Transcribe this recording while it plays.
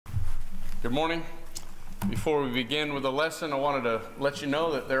Good morning. Before we begin with the lesson, I wanted to let you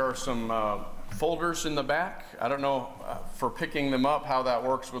know that there are some folders in the back. I don't know for picking them up how that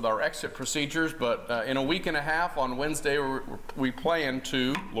works with our exit procedures, but in a week and a half on Wednesday, we plan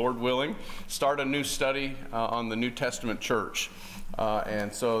to, Lord willing, start a new study on the New Testament church.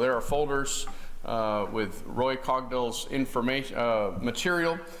 And so there are folders with Roy Cogdell's information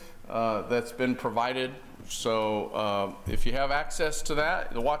material that's been provided. So if you have access to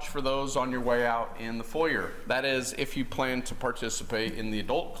that, watch for those on your way out in the foyer. That is, if you plan to participate in the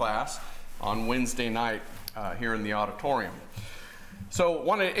adult class on Wednesday night here in the auditorium. So I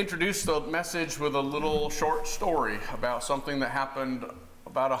want to introduce the message with a little short story about something that happened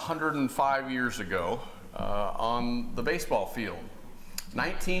about 105 years ago on the baseball field.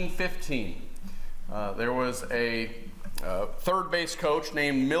 1915. There was a third base coach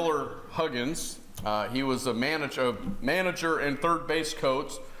named Miller Huggins. He was a manager and third base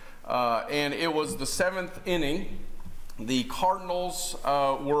coach, and it was the 7th inning. The Cardinals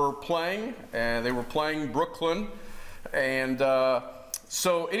were playing, and they were playing Brooklyn. And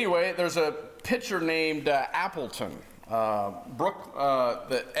so anyway, there's a pitcher named Appleton. Ed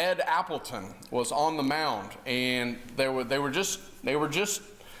Appleton was on the mound, and they were just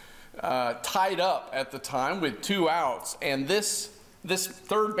tied up at the time with 2 outs, and this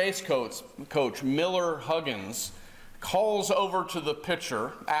third base coach Miller Huggins calls over to the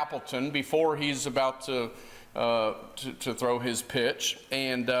pitcher Appleton before he's about to throw his pitch,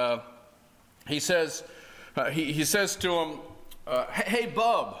 and he says to him, "Hey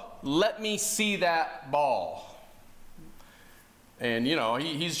Bub, let me see that ball." And you know,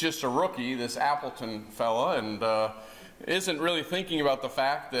 he's just a rookie, this Appleton fella, and isn't really thinking about the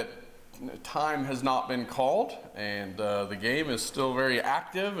fact that time has not been called, and the game is still very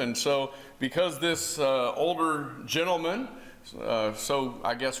active. And so because this older gentleman so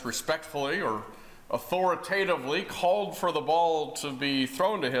I guess respectfully or authoritatively called for the ball to be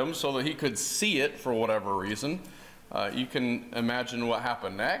thrown to him so that he could see it for whatever reason, you can imagine what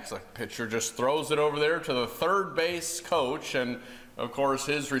happened next. The pitcher just throws it over there to the third base coach, and of course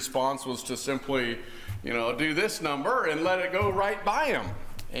his response was to simply, you know, do this number and let it go right by him.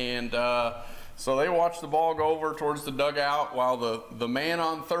 And so they watch the ball go over towards the dugout while the man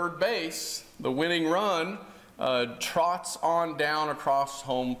on third base, the winning run, trots on down across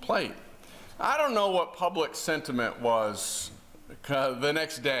home plate. I don't know what public sentiment was the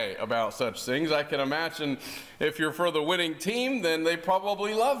next day about such things. I can imagine if you're for the winning team, then they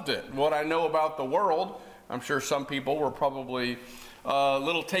probably loved it. What I know about the world, I'm sure some people were probably a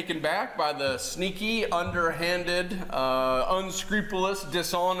little taken back by the sneaky, underhanded, unscrupulous,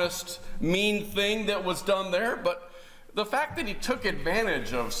 dishonest, mean thing that was done there. But the fact that he took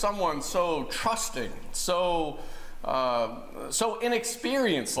advantage of someone so trusting, so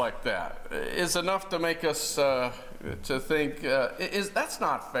inexperienced like that is enough to make us to think, that's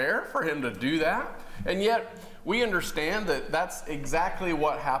not fair for him to do that. And yet we understand that that's exactly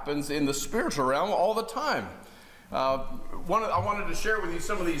what happens in the spiritual realm all the time. I wanted to share with you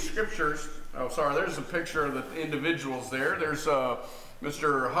some of these scriptures. Oh, sorry, there's a picture of the individuals there. There's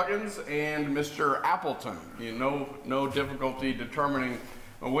Mr. Huggins and Mr. Appleton. You know, no difficulty determining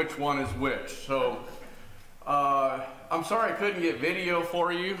which one is which. So I'm sorry I couldn't get video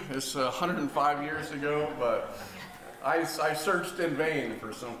for you. It's 105 years ago, but I searched in vain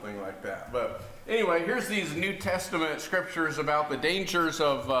for something like that. But anyway, here's these New Testament scriptures about the dangers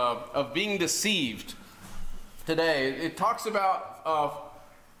of being deceived. Today, it talks about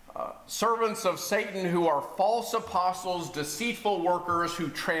servants of Satan who are false apostles, deceitful workers who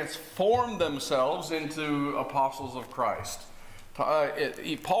transform themselves into apostles of Christ.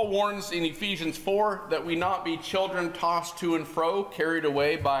 Paul warns in Ephesians 4 that we not be children tossed to and fro, carried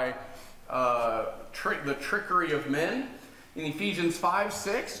away by the trickery of men. In Ephesians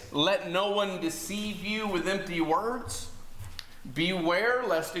 5:6, let no one deceive you with empty words. Beware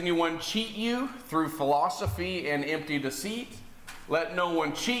lest anyone cheat you through philosophy and empty deceit. Let no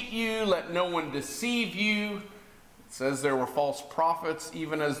one cheat you, let no one deceive you. It says there were false prophets,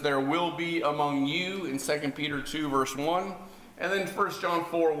 even as there will be among you in 2 Peter 2 verse 1. And then 1 John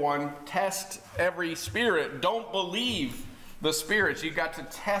 4:1, test every spirit. Don't believe the spirits. You've got to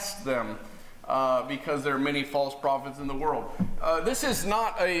test them because there are many false prophets in the world. This is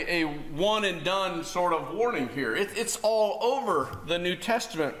not a one and done sort of warning here. It's all over the New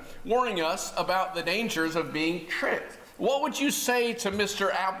Testament, warning us about the dangers of being tricked. What would you say to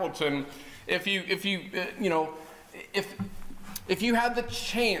Mr. Appleton if you had the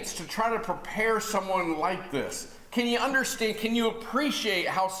chance to try to prepare someone like this? Can you understand, can you appreciate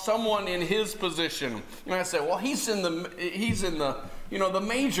how someone in his position, you might say, well, he's in the the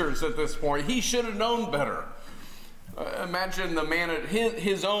majors at this point. He should have known better. Imagine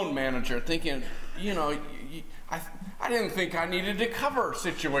his own manager thinking, I didn't think I needed to cover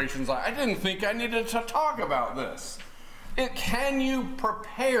situations like I didn't think I needed to talk about this. Can you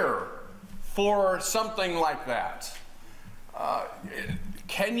prepare for something like that?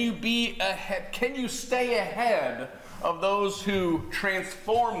 Can you be ahead? Can you stay ahead of those who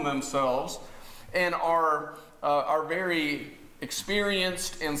transform themselves and are very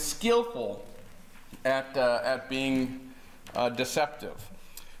experienced and skillful at being deceptive?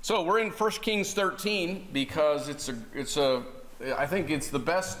 So we're in 1 Kings 13 because I think it's the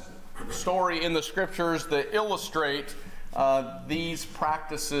best story in the scriptures that illustrate these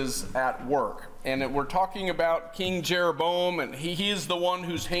practices at work. And we're talking about King Jeroboam, and he is the one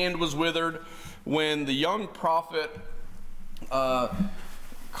whose hand was withered when the young prophet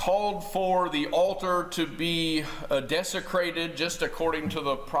called for the altar to be desecrated, just according to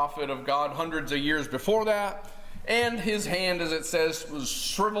the prophet of God hundreds of years before that. And his hand, as it says, was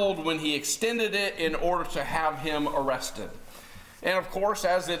shriveled when he extended it in order to have him arrested. And of course,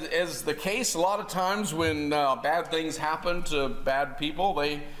 as is the case, a lot of times when bad things happen to bad people,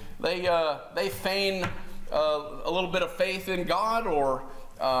 they feign a little bit of faith in God or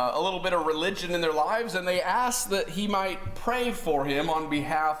a little bit of religion in their lives, and they ask that he might pray for him on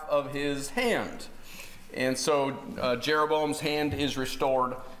behalf of his hand. And so Jeroboam's hand is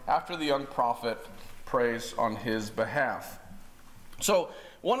restored after the young prophet prays on his behalf. So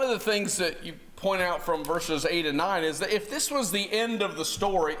one of the things that you point out from verses 8 and 9 is that if this was the end of the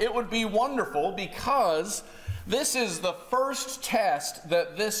story, it would be wonderful, because this is the first test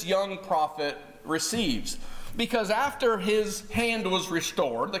that this young prophet receives. Because after his hand was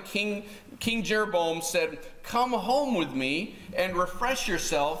restored, King Jeroboam said, "Come home with me and refresh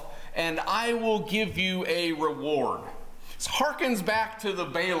yourself, and I will give you a reward." This harkens back to the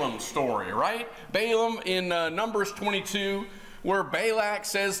Balaam story, right? Balaam in Numbers 22, where Balak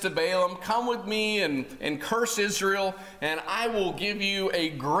says to Balaam, "Come with me and curse Israel, and I will give you a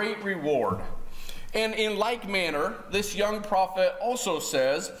great reward." And in like manner, this young prophet also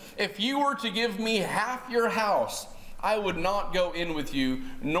says, "If you were to give me half your house, I would not go in with you,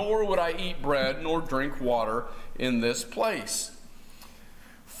 nor would I eat bread nor drink water in this place.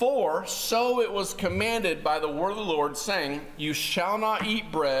 For so it was commanded by the word of the Lord, saying, You shall not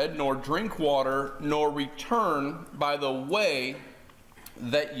eat bread, nor drink water, nor return by the way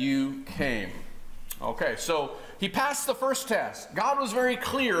that you came." Okay, so he passed the first test. God was very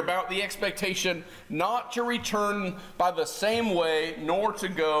clear about the expectation not to return by the same way, nor to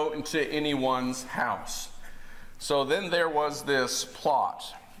go into anyone's house. So then there was this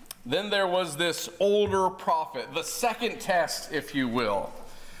plot. Then there was this older prophet, the second test, if you will.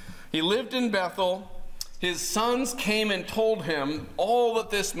 He lived in Bethel. His sons came and told him all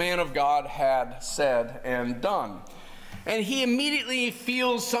that this man of God had said and done. And he immediately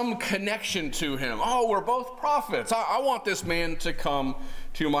feels some connection to him. Oh, we're both prophets. I want this man to come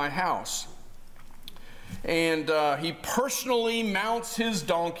to my house. And he personally mounts his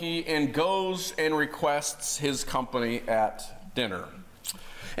donkey and goes and requests his company at dinner.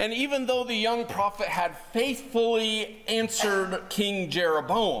 And even though the young prophet had faithfully answered King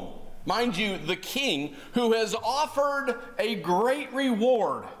Jeroboam, mind you, the king who has offered a great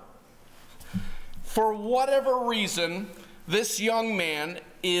reward, for whatever reason, this young man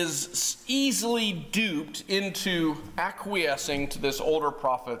is easily duped into acquiescing to this older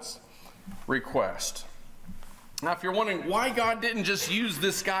prophet's request. Now, if you're wondering why God didn't just use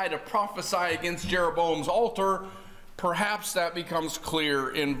this guy to prophesy against Jeroboam's altar, perhaps that becomes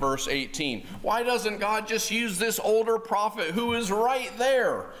clear in verse 18. Why doesn't God just use this older prophet who is right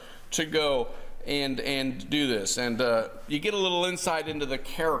there to go and do this? And you get a little insight into the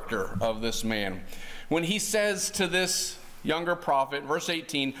character of this man. When he says to this younger prophet, verse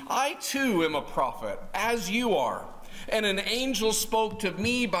 18, "I too am a prophet, as you are. And an angel spoke to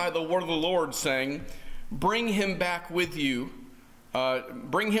me by the word of the Lord, saying, Bring him back with you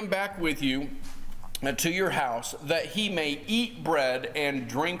to your house, that he may eat bread and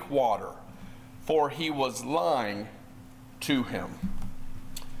drink water, for he was lying to him."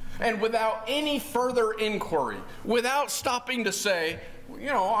 And without any further inquiry, without stopping to say,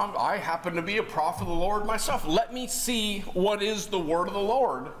 I happen to be a prophet of the Lord myself. Let me see what is the word of the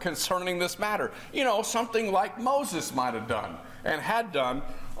Lord concerning this matter. Something like Moses might have done and had done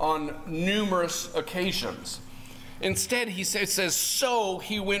on numerous occasions. Instead, it says, so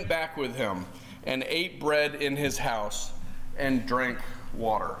he went back with him and ate bread in his house and drank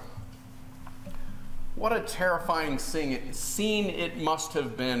water. What a terrifying scene it must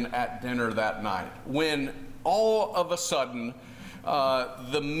have been at dinner that night, when all of a sudden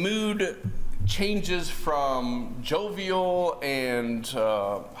the mood changes from jovial and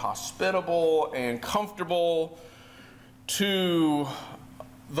hospitable and comfortable to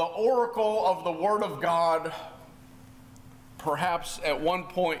the oracle of the Word of God, perhaps at one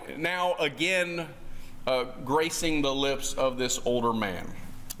point, now again gracing the lips of this older man,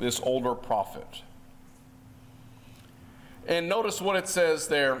 this older prophet. And notice what it says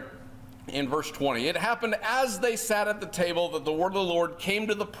there in verse 20. It happened as they sat at the table that the word of the Lord came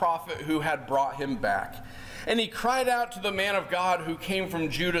to the prophet who had brought him back. And he cried out to the man of God who came from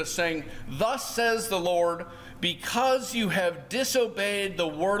Judah, saying, "Thus says the Lord, because you have disobeyed the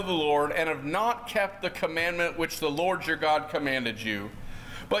word of the Lord and have not kept the commandment which the Lord your God commanded you,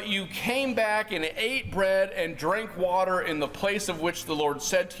 but you came back and ate bread and drank water in the place of which the Lord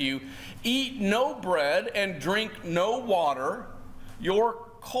said to you, eat no bread and drink no water, your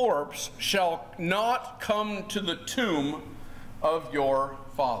corpse shall not come to the tomb of your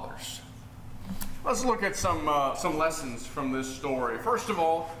fathers." Let's look at some lessons from this story. First of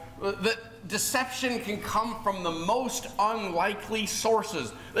all, that deception can come from the most unlikely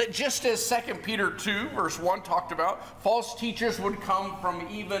sources. That just as 2 Peter 2 verse 1 talked about, false teachers would come from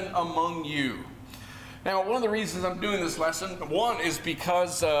even among you. Now, one of the reasons I'm doing this lesson, one, is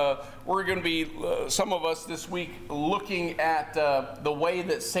because we're going to be, some of us this week, looking at the way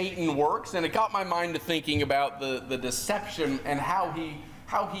that Satan works, and it got my mind to thinking about the deception and how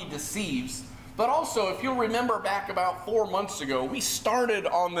he deceives. But also, if you'll remember back about 4 months ago, we started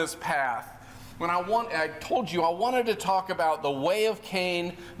on this path when I told you I wanted to talk about the way of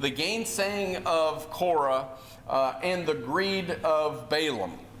Cain, the gainsaying of Korah, and the greed of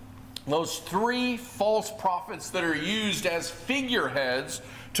Balaam. Those three false prophets that are used as figureheads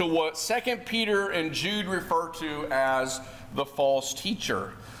to what 2 Peter and Jude refer to as the false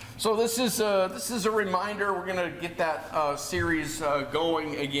teacher. So this is a reminder. We're going to get that series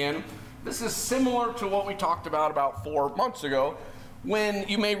going again. This is similar to what we talked about 4 months ago, when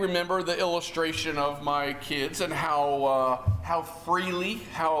you may remember the illustration of my kids and how freely,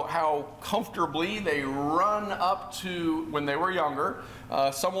 how comfortably they run up to, when they were younger,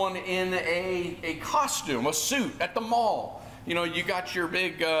 someone in a costume, a suit at the mall. You know, you got your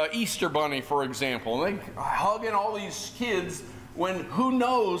big Easter bunny, for example, and they hugging all these kids when who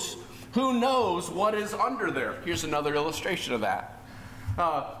knows what is under there. Here's another illustration of that.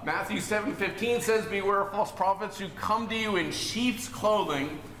 Matthew 7:15 says, "Beware of false prophets who come to you in sheep's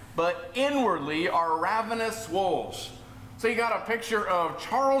clothing, but inwardly are ravenous wolves." So you got a picture of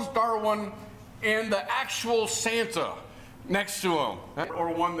Charles Darwin and the actual Santa next to him, or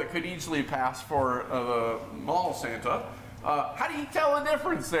one that could easily pass for the mall Santa. How do you tell the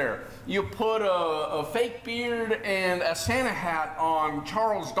difference there? You put a fake beard and a Santa hat on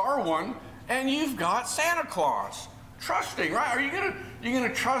Charles Darwin, and you've got Santa Claus. Trusting, right? Are you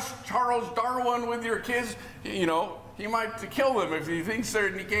gonna trust Charles Darwin with your kids? You know, he might kill them if he thinks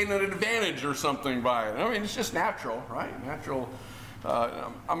they're gaining an advantage or something by it. I mean, it's just natural, right? Natural.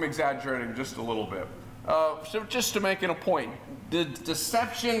 I'm exaggerating just a little bit. So just to make it a point, the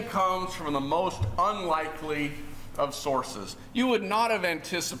deception comes from the most unlikely of sources. You would not have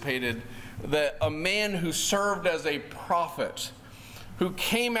anticipated that a man who served as a prophet, who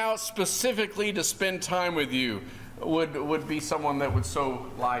came out specifically to spend time with you, would be someone that would so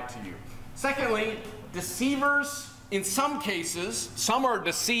lie to you. Secondly, deceivers, in some cases, some are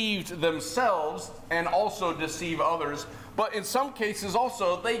deceived themselves and also deceive others, but in some cases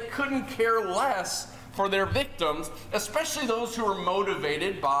also, they couldn't care less for their victims, especially those who are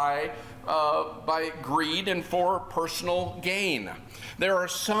motivated by greed and for personal gain. There are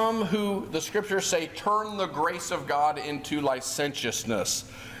some who, the scriptures say, turn the grace of God into licentiousness.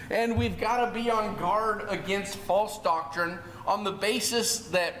 And we've got to be on guard against false doctrine on the basis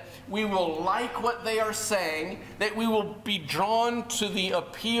that we will like what they are saying, that we will be drawn to the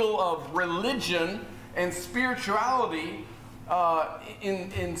appeal of religion and spirituality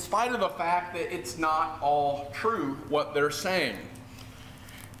in spite of the fact that it's not all true what they're saying.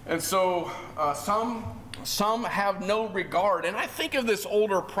 And so some have no regard. And I think of this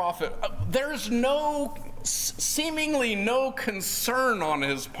older prophet. There's seemingly no concern on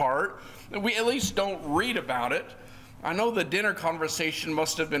his part. We at least don't read about it. I know the dinner conversation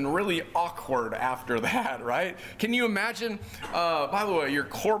must have been really awkward after that, right? Can you imagine? By the way, your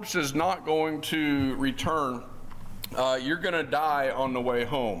corpse is not going to return. You're going to die on the way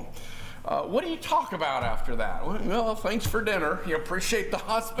home. What do you talk about after that? Well, thanks for dinner. You appreciate the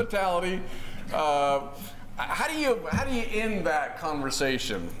hospitality. How do you end that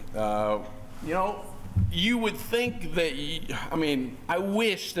conversation? You know, you would think that, I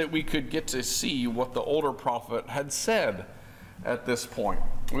wish that we could get to see what the older prophet had said. at this point.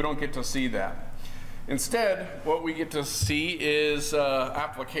 We don't get to see that. Instead, what we get to see is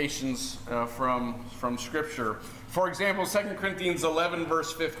applications from Scripture. For example, 2 Corinthians 11,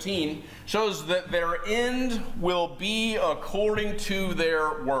 verse 15, shows that their end will be according to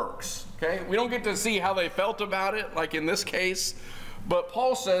their works. Okay? We don't get to see how they felt about it, like in this case, but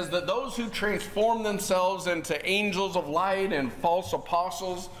Paul says that those who transform themselves into angels of light and false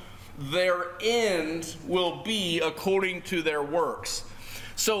apostles, their end will be according to their works.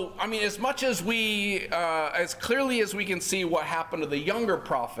 So, I mean, as much as as clearly as we can see what happened to the younger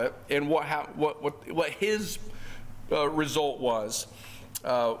prophet and what his result was,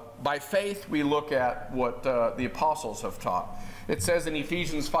 by faith we look at what the apostles have taught. It says in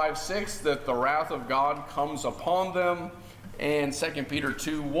Ephesians 5:6 that the wrath of God comes upon them, and 2 Peter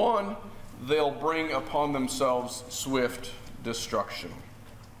 2:1, they'll bring upon themselves swift destruction.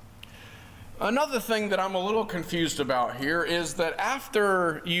 Another thing that I'm a little confused about here is that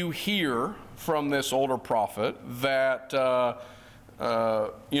after you hear from this older prophet that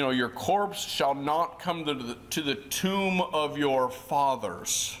your corpse shall not come to the tomb of your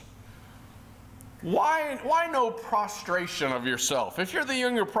fathers, why no prostration of yourself? If you're the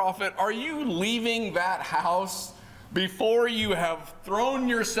younger prophet, are you leaving that house before you have thrown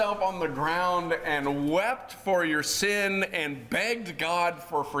yourself on the ground and wept for your sin and begged God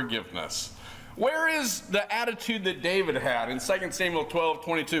for forgiveness? Where is the attitude that David had in 2 Samuel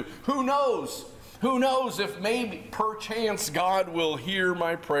 12:22? Who knows? Who knows if maybe perchance God will hear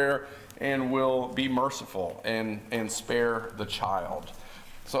my prayer and will be merciful and spare the child.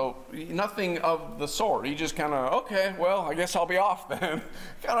 So nothing of the sort. He just kind of, okay, well, I guess I'll be off then.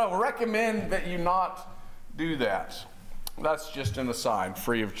 Kind of recommend that you not do that. That's just an aside,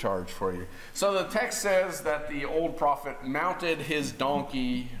 free of charge for you. So the text says that the old prophet mounted his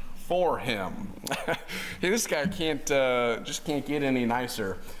donkey for him. This guy just can't get any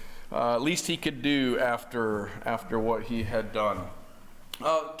nicer. At least he could do after what he had done.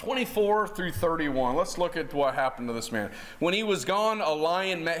 24 through 31, let's look at what happened to this man. When he was gone, a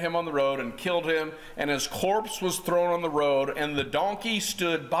lion met him on the road and killed him, and his corpse was thrown on the road, and the donkey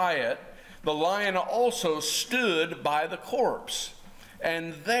stood by it. The lion also stood by the corpse.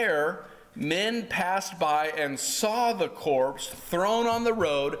 And there men passed by and saw the corpse thrown on the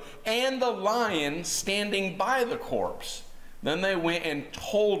road and the lion standing by the corpse. Then they went and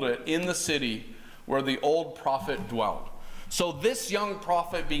told it in the city where the old prophet dwelt. So this young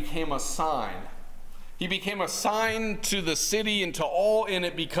prophet became a sign. He became a sign to the city and to all in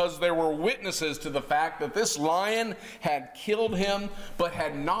it, because there were witnesses to the fact that this lion had killed him but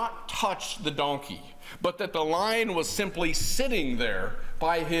had not touched the donkey, but that the lion was simply sitting there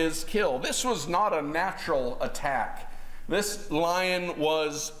by his kill. This was not a natural attack. This lion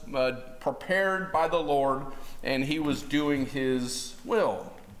was prepared by the Lord, and he was doing his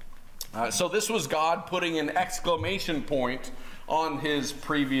will. So this was God putting an exclamation point on his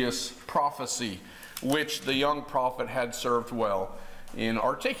previous prophecy, which the young prophet had served well in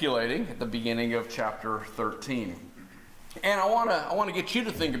articulating at the beginning of chapter 13. And I want to get you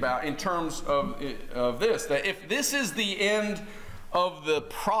to think about, in terms of this, that if this is the end of the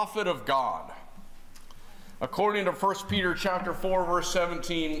prophet of God, according to 1 Peter chapter 4, verse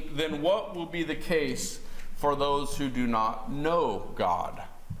 17, then what will be the case for those who do not know God?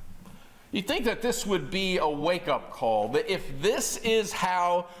 You'd think that this would be a wake-up call, that if this is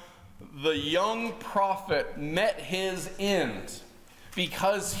how the young prophet met his end,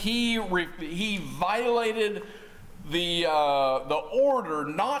 because he violated the order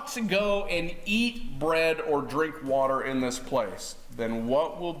not to go and eat bread or drink water in this place, then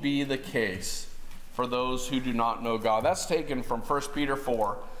what will be the case for those who do not know God? That's taken from 1 Peter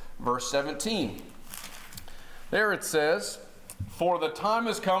 4, verse 17. There it says, "For the time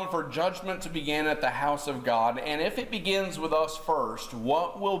has come for judgment to begin at the house of God, and if it begins with us first,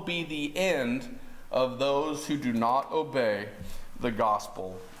 what will be the end of those who do not obey the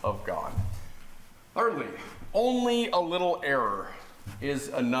gospel of God?" Thirdly, only a little error is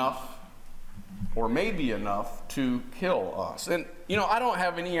enough, or maybe enough, to kill us. And, I don't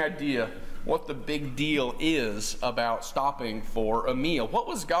have any idea what the big deal is about stopping for a meal. What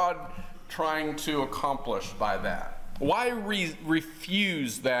was God trying to accomplish by that? Why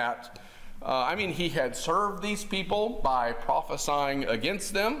refuse that? He had served these people by prophesying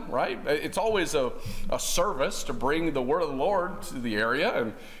against them, right? It's always a service to bring the word of the Lord to the area,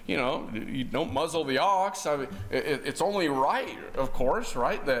 and, you don't muzzle the ox. It's only right, of course,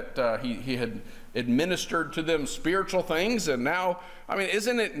 right, that he had administered to them spiritual things, and now,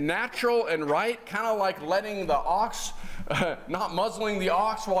 isn't it natural and right, kind of like letting the ox, not muzzling the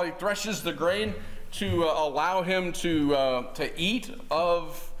ox while he threshes the grain, to allow him to eat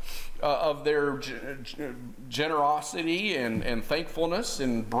of their generosity and thankfulness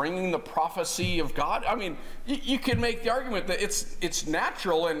in bringing the prophecy of God. I mean, you could make the argument that it's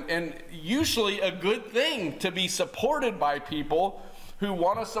natural and usually a good thing to be supported by people who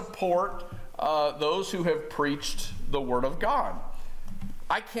want to support those who have preached the Word of God.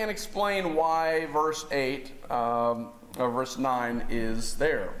 I can't explain why verse 8 or verse 9 is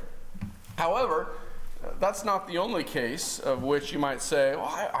there. However, that's not the only case of which you might say, well,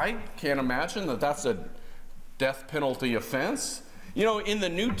 I can't imagine that that's a death penalty offense. You know, in the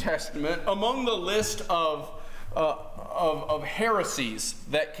New Testament, among the list of heresies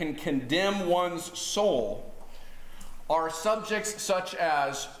that can condemn one's soul are subjects such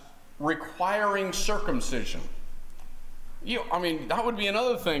as requiring circumcision. I mean, that would be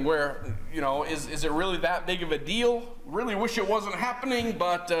another thing where, is it really that big of a deal? Really wish it wasn't happening,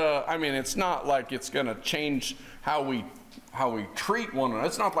 but I mean, it's not like it's going to change how we treat one another.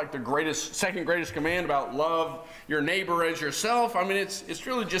 It's not like the second greatest command about love your neighbor as yourself. I mean, it's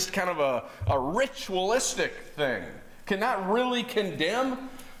really just kind of a ritualistic thing. Can that really condemn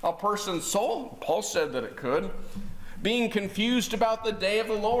a person's soul? Paul said that it could. Being confused about the day of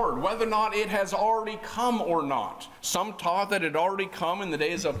the Lord, whether or not it has already come or not. Some taught that it had already come in the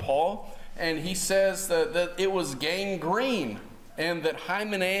days of Paul, and he says that it was gangrene, and that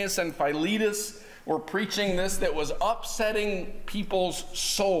Hymenaeus and Philetus were preaching this that was upsetting people's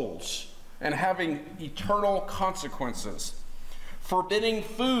souls and having eternal consequences. Forbidding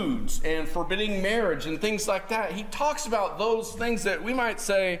foods and forbidding marriage and things like that. He talks about those things that we might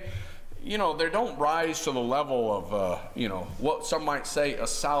say, they don't rise to the level of, what some might say a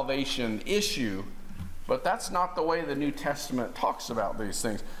salvation issue, but that's not the way the New Testament talks about these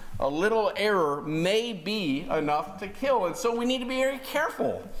things. A little error may be enough to kill, and so we need to be very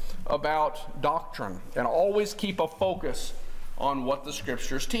careful about doctrine and always keep a focus on what the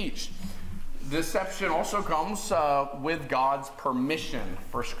Scriptures teach. Deception also comes with God's permission.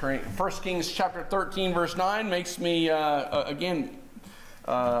 1 Kings chapter 13, verse 9 makes me,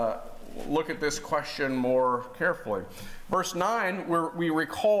 look at this question more carefully. Verse 9, we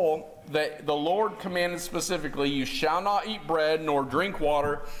recall that the Lord commanded specifically, you shall not eat bread nor drink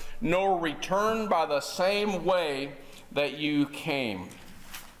water, nor return by the same way that you came.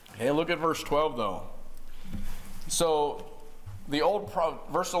 Okay, look at verse 12 though. So,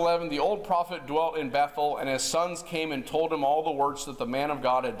 verse 11, the old prophet dwelt in Bethel, and his sons came and told him all the words that the man of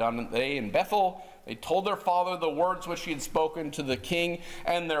God had done. They in Bethel, they told their father the words which he had spoken to the king,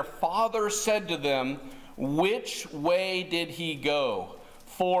 and their father said to them, which way did he go?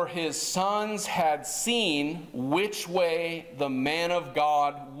 For his sons had seen which way the man of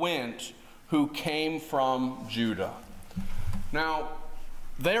God went who came from Judah. Now,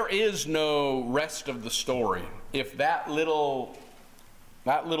 there is no rest of the story if that little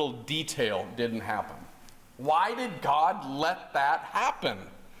detail didn't happen. Why did God let that happen?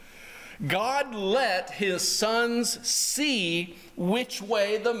 God let his sons see which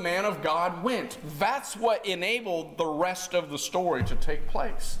way the man of God went. That's what enabled the rest of the story to take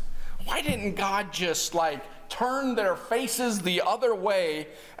place. Why didn't God just turn their faces the other way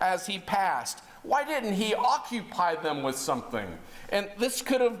as he passed? Why didn't he occupy them with something? And this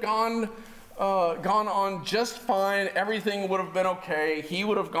could have gone on just fine. Everything would have been okay. He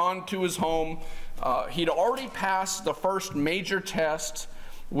would have gone to his home. He'd already passed the first major test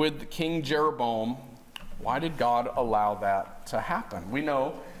with King Jeroboam. Why did God allow that to happen? We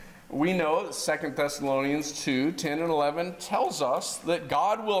know that 2 Thessalonians 2, 10 and 11 tells us that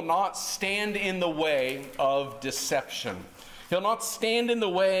God will not stand in the way of deception. He'll not stand in the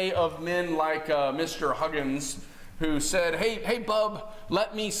way of men like Mr. Huggins, who said, hey bub,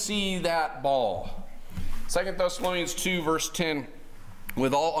 let me see that ball. 2 Thessalonians 2, verse 10,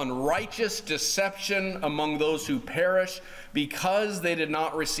 with all unrighteous deception among those who perish, because they did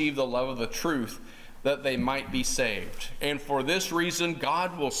not receive the love of the truth, that they might be saved. And for this reason,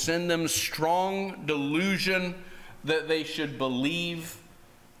 God will send them strong delusion that they should believe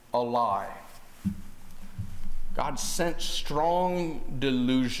a lie. God sent strong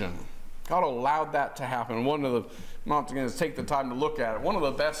delusion. God allowed that to happen. I'm not going to take the time to look at it. One of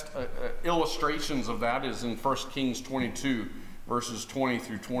the best illustrations of that is in 1 Kings 22, verses 20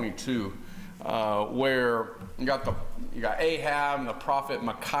 through 22, where you got Ahab and the prophet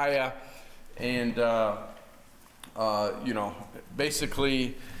Micaiah, and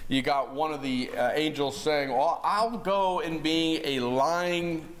basically you got one of the angels saying, well, I'll go and be a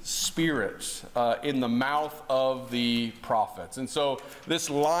lying spirit in the mouth of the prophets. And so this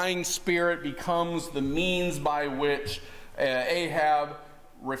lying spirit becomes the means by which Ahab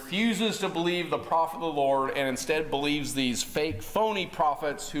refuses to believe the prophet of the Lord and instead believes these fake, phony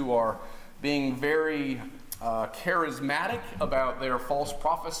prophets who are being very charismatic about their false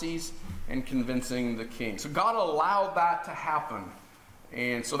prophecies and convincing the king. So God allowed that to happen.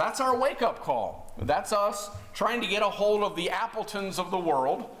 And so that's our wake-up call. That's us trying to get a hold of the Appletons of the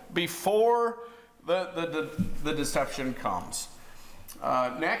world before the deception comes.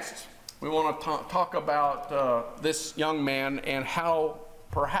 Next, we want to talk about this young man and how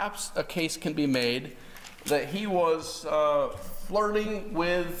perhaps a case can be made that he was flirting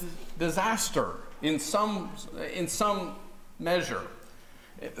with disaster in some measure.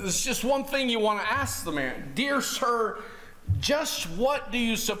 It's just one thing you want to ask the man. Dear sir, just what do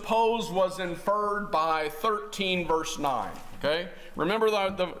you suppose was inferred by 13 verse 9? Okay? Remember,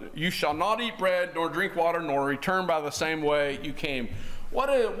 you shall not eat bread, nor drink water, nor return by the same way you came. What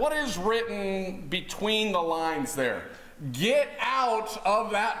is written between the lines there? Get out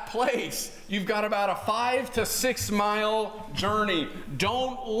of that place. You've got about a 5 to 6 mile journey.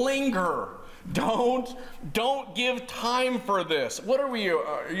 Don't linger. Don't give time for this. What are we?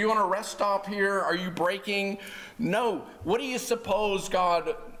 Are you on a rest stop here? Are you breaking? No. What do you suppose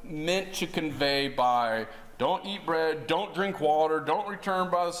God meant to convey by don't eat bread, don't drink water, don't return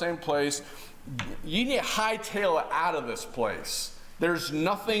by the same place? You need to hightail it out of this place. There's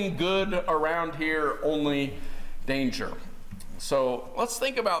nothing good around here, only danger. So let's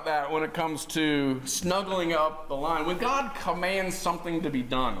think about that when it comes to snuggling up the line. When God commands something to be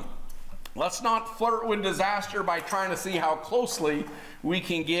done, let's not flirt with disaster by trying to see how closely we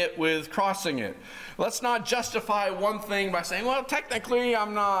can get with crossing it. Let's not justify one thing by saying, well, technically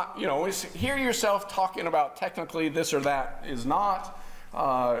I'm not, hear yourself talking about technically this or that is not.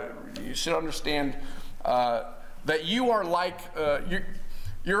 You should understand that you are like,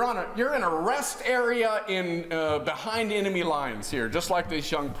 you're in a rest area in behind enemy lines here, just like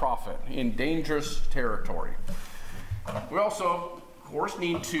this young prophet in dangerous territory. We also, of course,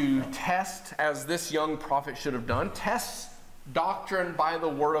 need to test, as this young prophet should have done, test doctrine by the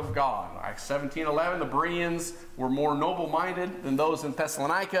word of God. Acts 17:11, the Bereans were more noble-minded than those in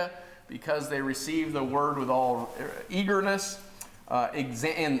Thessalonica because they received the word with all eagerness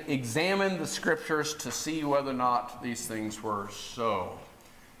and examined the scriptures to see whether or not these things were so.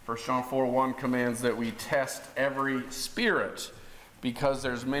 1 John 4:1 commands that we test every spirit because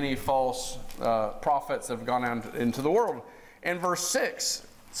there's many false prophets have gone out into the world. And verse 6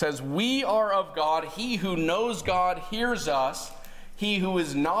 says, we are of God. He who knows God hears us. He who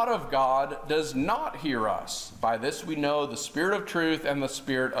is not of God does not hear us. By this we know the spirit of truth and the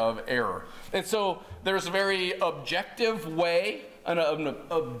spirit of error. And so there's a very objective way, an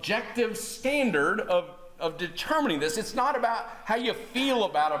objective standard of determining this. It's not about how you feel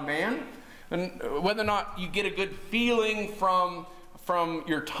about a man and whether or not you get a good feeling from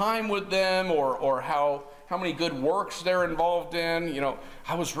your time with them or how many good works they're involved in.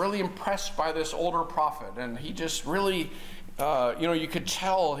 I was really impressed by this older prophet, and he just really, you could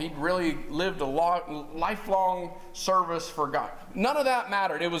tell he'd really lived a lifelong service for God. None of that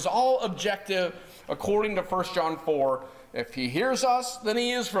mattered. It was all objective according to 1 John 4. If he hears us, then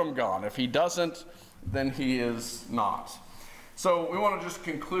he is from God. If he doesn't, then he is not. So we want to just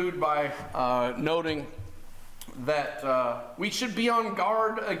conclude by noting that we should be on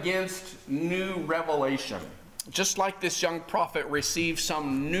guard against new revelation. Just like this young prophet received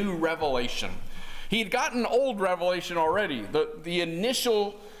some new revelation. He'd gotten old revelation already. The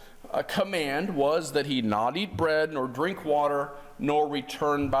initial command was that he not eat bread, nor drink water, nor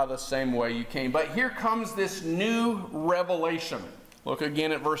return by the same way you came. But here comes this new revelation. Look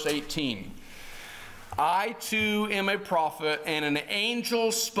again at verse 18. I too am a prophet, and an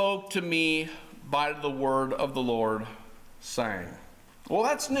angel spoke to me by the word of the Lord, saying. Well,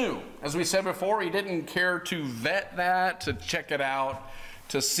 that's new. As we said before, he didn't care to vet that, to check it out,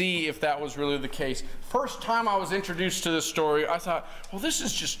 to see if that was really the case. First time I was introduced to this story, I thought, well, this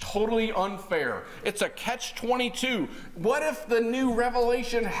is just totally unfair. It's a catch-22. What if the new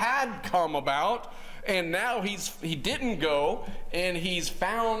revelation had come about, and now he didn't go, and he's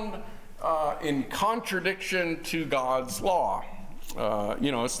found in contradiction to God's law?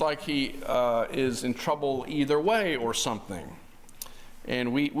 It's like he is in trouble either way or something.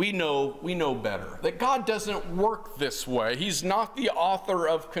 And we know better. That God doesn't work this way. He's not the author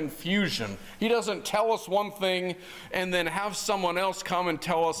of confusion. He doesn't tell us one thing and then have someone else come and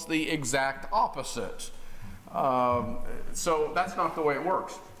tell us the exact opposite. So that's not the way it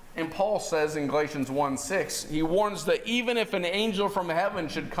works. And Paul says in Galatians 1:6, he warns that even if an angel from heaven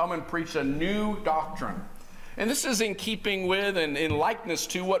should come and preach a new doctrine, And this is in keeping with and in likeness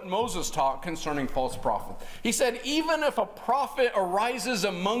to what Moses taught concerning false prophets. He said, even if a prophet arises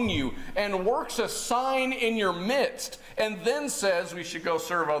among you and works a sign in your midst, and then says we should go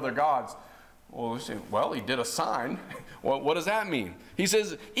serve other gods. Well, he did a sign. What does that mean? He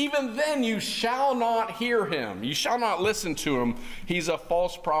says, even then you shall not hear him. You shall not listen to him. He's a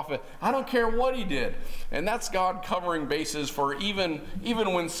false prophet. I don't care what he did. And that's God covering bases for even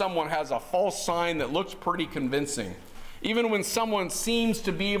when someone has a false sign that looks pretty convincing. Even when someone seems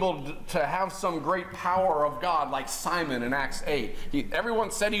to be able to have some great power of God, like Simon in Acts 8.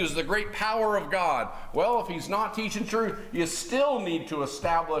 Everyone said he was the great power of God. Well, if he's not teaching truth, you still need to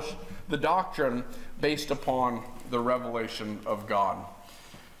establish the doctrine based upon the revelation of God.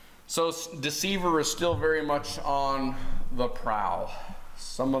 So deceiver is still very much on the prowl.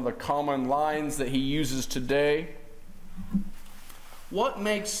 Some of the common lines that he uses today. What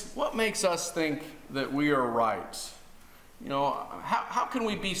makes us think that we are right? You know, how can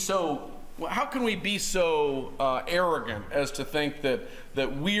we be so arrogant as to think that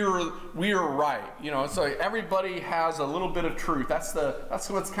we're right? You know, it's like everybody has a little bit of truth. That's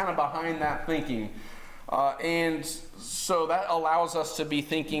what's kind of behind that thinking. And so that allows us to be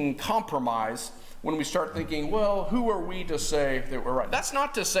thinking compromise when we start thinking, well, who are we to say that we're right? That's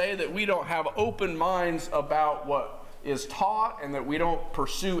not to say that we don't have open minds about what is taught and that we don't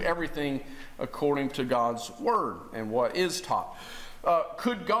pursue everything according to God's word and what is taught.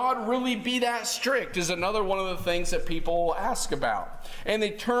 Could God really be that strict is another one of the things that people ask about. And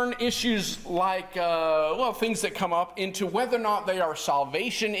they turn issues like, things that come up into whether or not they are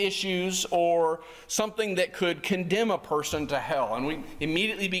salvation issues or something that could condemn a person to hell. And we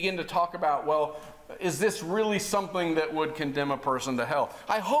immediately begin to talk about, well, is this really something that would condemn a person to hell?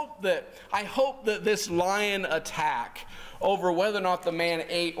 I hope that this lion attack over whether or not the man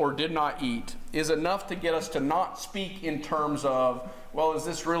ate or did not eat is enough to get us to not speak in terms of, well, is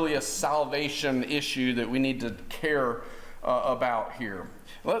this really a salvation issue that we need to care about here?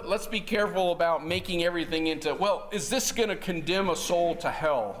 Let's be careful about making everything into, well, is this going to condemn a soul to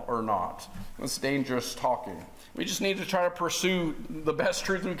hell or not? That's dangerous talking. We just need to try to pursue the best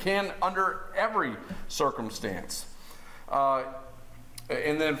truth we can under every circumstance.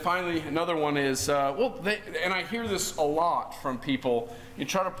 And then finally, another one is, and I hear this a lot from people, you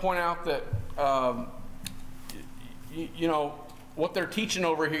try to point out that, what they're teaching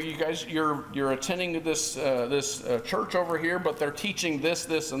over here, you guys, you're attending this church over here, but they're teaching this,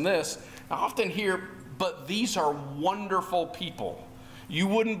 this, and this. I often hear, but these are wonderful people. You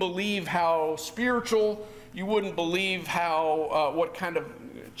wouldn't believe how spiritual, you wouldn't believe how, what kind of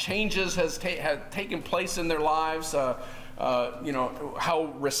changes had taken place in their lives,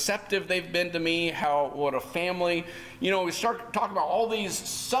 how receptive they've been to me, what a family. We start talking about all these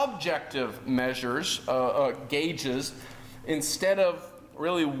subjective measures, gauges, instead of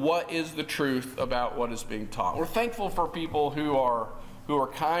really what is the truth about what is being taught. We're thankful for people who are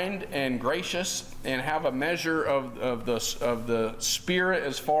kind and gracious and have a measure of the Spirit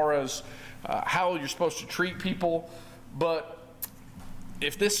as far as how you're supposed to treat people. But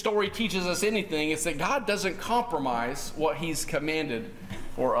if this story teaches us anything, it's that God doesn't compromise what He's commanded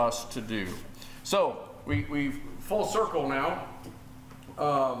for us to do. So we full circle now.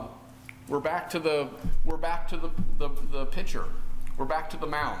 We're back to the pitcher. We're back to the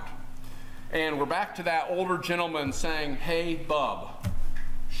mound, and we're back to that older gentleman saying, "Hey, bub,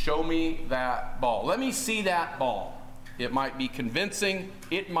 show me that ball. Let me see that ball." It might be convincing.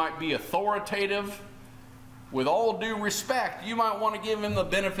 It might be authoritative. With all due respect, you might want to give him the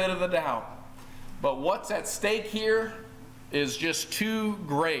benefit of the doubt. But what's at stake here is just too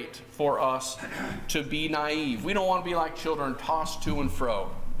great for us to be naive. We don't want to be like children tossed to and fro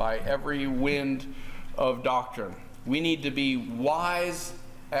by every wind of doctrine. We need to be wise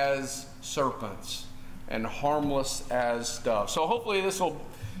as serpents and harmless as doves. So hopefully this will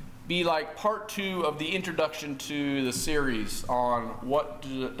be like part 2 of the introduction to the series on what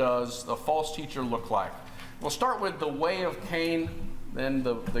does the false teacher look like. We'll start with the way of Cain, then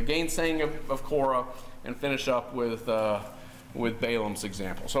the gainsaying of Korah, and finish up with Balaam's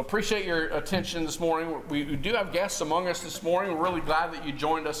example. So appreciate your attention this morning. We do have guests among us this morning. We're really glad that you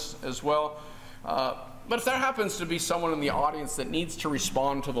joined us as well. But if there happens to be someone in the audience that needs to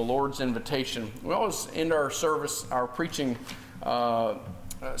respond to the Lord's invitation, we always end our service, our preaching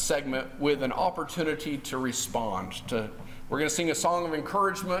segment with an opportunity to respond. We're going to sing a song of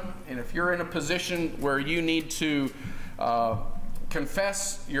encouragement, and if you're in a position where you need to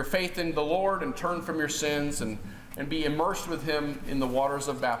confess your faith in the Lord and turn from your sins and be immersed with Him in the waters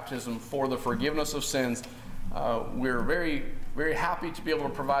of baptism for the forgiveness of sins, we're very very happy to be able to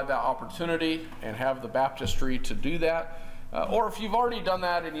provide that opportunity and have the baptistry to do that. Or if you've already done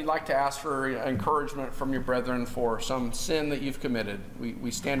that and you'd like to ask for encouragement from your brethren for some sin that you've committed,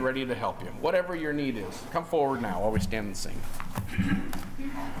 we stand ready to help you. Whatever your need is, come forward now while we stand and sing.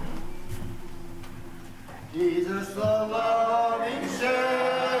 Jesus the Lord.